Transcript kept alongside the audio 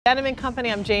Denim &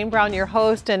 Company, I'm Jane Brown, your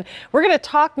host, and we're going to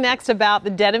talk next about the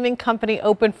Denim & Company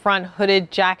open front hooded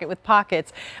jacket with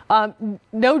pockets.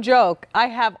 No joke, I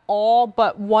have all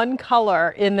but one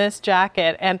color in this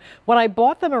jacket, and when I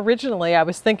bought them originally, I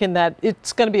was thinking that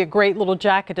it's going to be a great little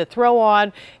jacket to throw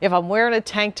on if I'm wearing a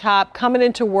tank top, coming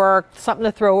into work, something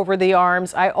to throw over the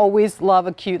arms. I always love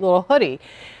a cute little hoodie.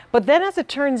 But then as it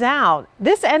turns out,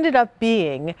 this ended up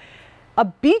being a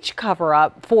beach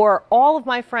cover-up for all of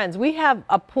my friends. We have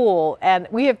a pool and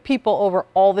we have people over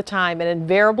all the time, and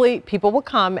invariably people will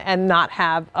come and not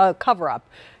have a cover-up.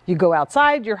 You go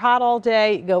outside, you're hot all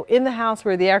day, you go in the house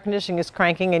where the air conditioning is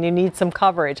cranking and you need some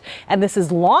coverage. And this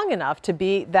is long enough to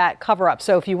be that cover-up.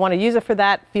 So if you want to use it for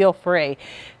that, feel free.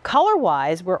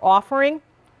 Color-wise, we're offering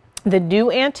the new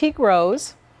antique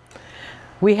rose.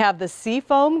 We have the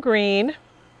seafoam green.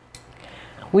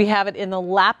 We have it in the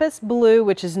lapis blue,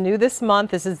 which is new this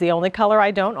month. This is the only color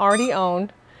I don't already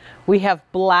own. We have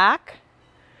black.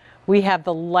 We have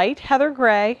the light heather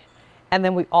gray. And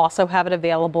then we also have it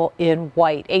available in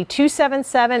white. A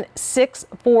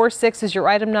 277646 is your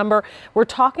item number. We're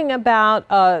talking about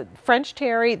French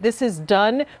terry. This is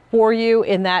done for you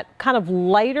in that kind of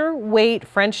lighter weight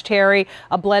French terry,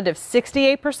 a blend of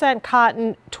 68%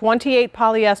 cotton, 28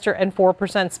 polyester, and 4%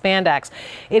 spandex.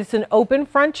 It's an open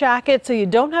front jacket, so you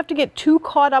don't have to get too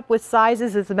caught up with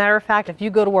sizes. As a matter of fact, if you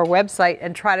go to our website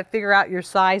and try to figure out your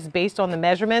size based on the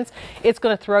measurements, it's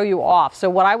going to throw you off. So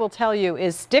what I will tell you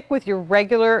is stick with your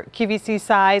regular QVC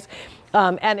size,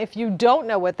 and if you don't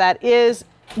know what that is,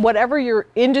 whatever your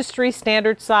industry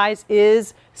standard size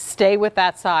is, stay with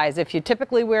that size. If you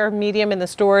typically wear a medium in the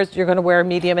stores, you're going to wear a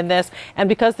medium in this, and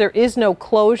because there is no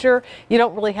closure, you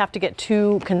don't really have to get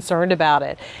too concerned about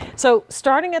it. So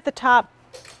starting at the top,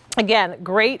 again,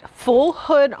 great full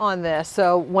hood on this.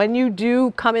 So when you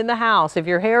do come in the house, if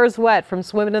your hair is wet from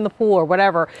swimming in the pool or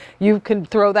whatever, you can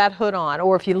throw that hood on.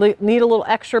 Or if you need a little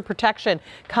extra protection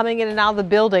coming in and out of the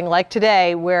building, like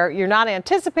today, where you're not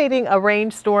anticipating a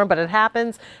rainstorm, but it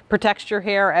happens, protects your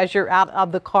hair as you're out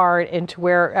of the car into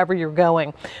wherever you're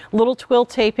going. Little twill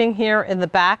taping here in the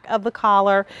back of the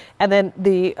collar. And then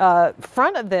the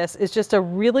front of this is just a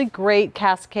really great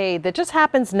cascade that just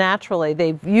happens naturally.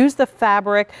 They've used the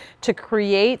fabric to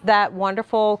create that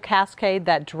wonderful cascade,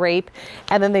 that drape.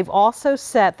 And then they've also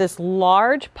set this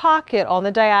large pocket on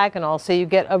the diagonal, so you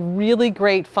get a really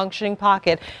great functioning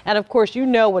pocket. And of course, you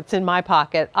know what's in my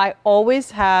pocket. I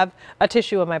always have a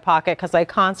tissue in my pocket because I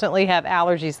constantly have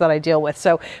allergies that I deal with.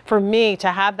 So for me to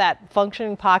have that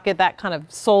functioning pocket, that kind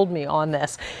of sold me on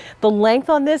this. The length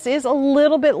on this is a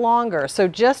little bit longer. So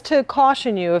just to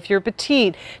caution you, if you're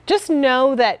petite, just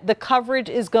know that the coverage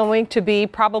is going to be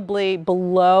probably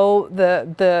below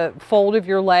the fold of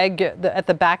your leg at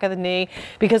the back of the knee,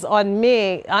 because on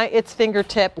me, it's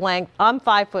fingertip length. I'm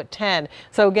 5'10".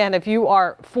 So again, if you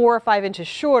are 4 or 5 inches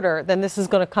shorter, then this is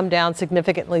going to come down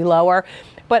significantly lower.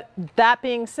 But that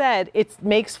being said, it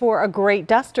makes for a great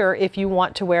duster if you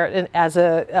want to wear it as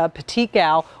a petite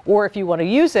gal, or if you want to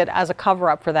use it as a cover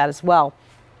up for that as well.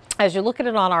 As you look at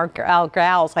it on our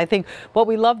gals, I think what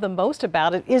we love the most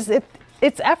about it is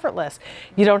it's effortless.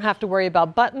 You don't have to worry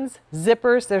about buttons,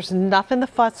 zippers. There's nothing to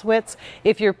fuss with.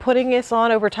 If you're putting this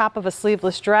on over top of a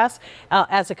sleeveless dress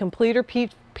as a completer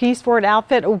piece for an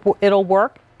outfit, it'll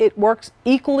work. It works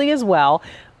equally as well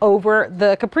over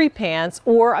the capri pants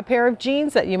or a pair of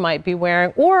jeans that you might be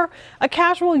wearing, or a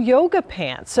casual yoga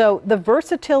pant. So the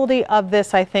versatility of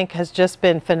this, I think, has just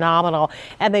been phenomenal,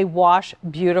 and they wash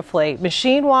beautifully.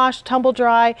 Machine wash, tumble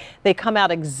dry, they come out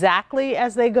exactly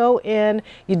as they go in.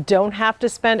 You don't have to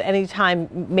spend any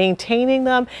time maintaining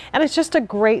them, and it's just a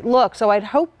great look. So I'd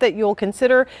hope that you'll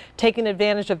consider taking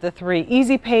advantage of the 3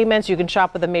 easy payments. You can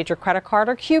shop with a major credit card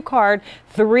or Q card.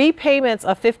 3 payments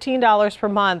of $15 per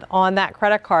month on that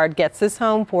credit card gets this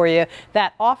home for you.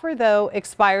 That offer, though,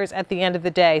 expires at the end of the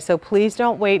day, so please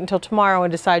don't wait until tomorrow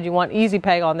and decide you want easy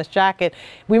pay on this jacket.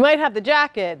 We might have the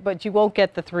jacket, but you won't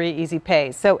get the 3 easy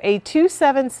pays. So a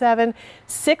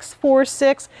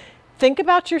 277646. Think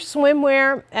about your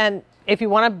swimwear, and if you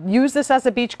want to use this as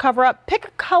a beach cover-up, pick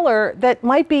a color that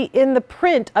might be in the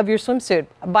print of your swimsuit.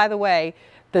 By the way,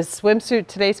 the swimsuit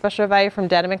today special value from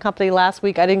Denim & Company last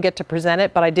week, I didn't get to present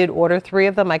it, but I did order 3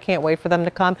 of them. I can't wait for them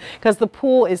to come because the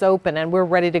pool is open and we're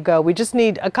ready to go. We just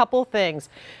need a couple of things: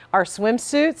 our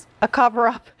swimsuits, a cover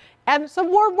up, and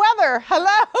some warm weather.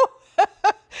 Hello.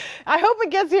 I hope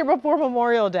it gets here before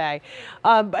Memorial Day,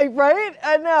 right?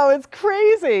 I know, it's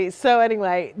crazy. So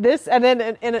anyway, this, and then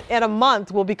in a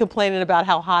month we'll be complaining about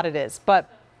how hot it is. But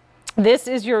this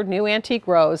is your new antique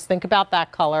rose. Think about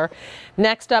that color.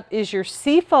 Next up is your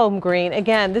seafoam green.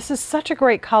 Again, this is such a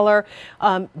great color.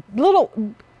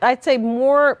 Little I'd say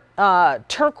more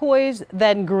turquoise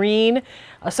than green.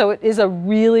 So it is a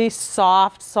really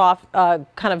soft, kind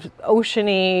of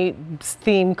oceany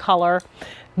theme color.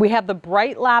 We have the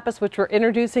bright lapis, which we're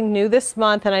introducing new this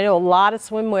month, and I know a lot of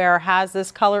swimwear has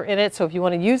this color in it, so if you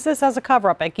want to use this as a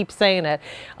cover-up, I keep saying it,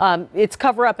 it's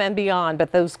cover-up and beyond,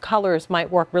 but those colors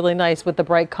might work really nice with the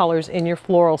bright colors in your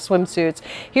floral swimsuits.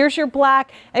 Here's your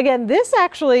black. Again, this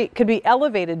actually could be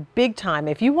elevated big time.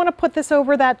 If you want to put this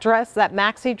over that dress, that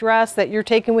maxi dress that you're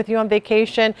taking with you on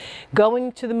vacation,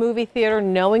 going to the movie theater,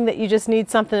 knowing that you just need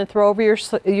something to throw over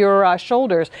your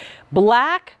shoulders,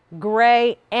 black,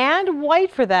 gray, and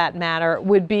white for that matter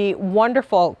would be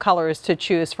wonderful colors to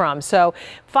choose from. So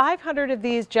 500 of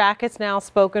these jackets now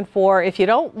spoken for. If you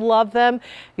don't love them,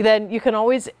 then you can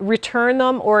always return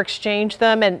them or exchange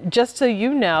them. And just so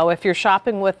you know, if you're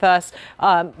shopping with us,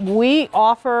 we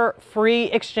offer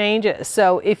free exchanges.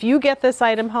 So if you get this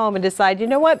item home and decide, you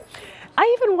know what,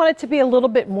 I even want it to be a little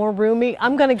bit more roomy,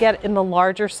 I'm going to get it in the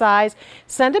larger size.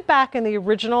 Send it back in the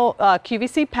original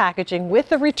QVC packaging with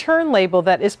the return label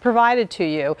that is provided to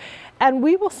you, and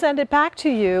we will send it back to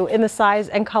you in the size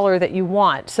and color that you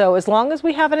want. So as long as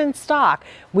we have it in stock,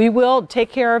 we will take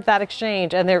care of that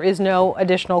exchange, and there is no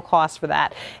additional cost for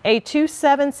that.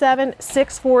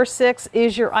 A277646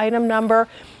 is your item number.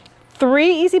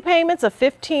 3 easy payments of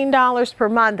 $15 per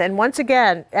month. And once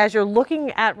again, as you're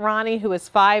looking at Ronnie, who is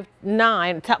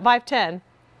 5'10",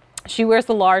 she wears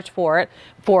the large for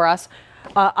us.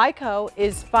 Aiko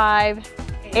is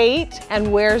 5'8"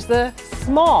 and wears the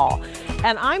small.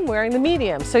 And I'm wearing the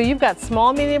medium. So you've got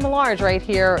small, medium, and large right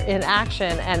here in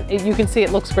action. And you can see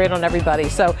it looks great on everybody.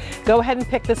 So go ahead and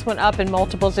pick this one up in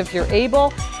multiples if you're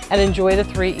able, and enjoy the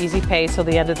 3 easy pays till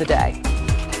the end of the day.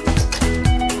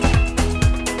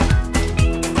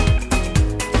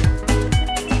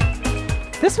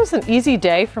 This was an easy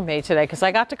day for me today because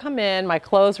I got to come in, my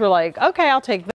clothes were like, okay, I'll take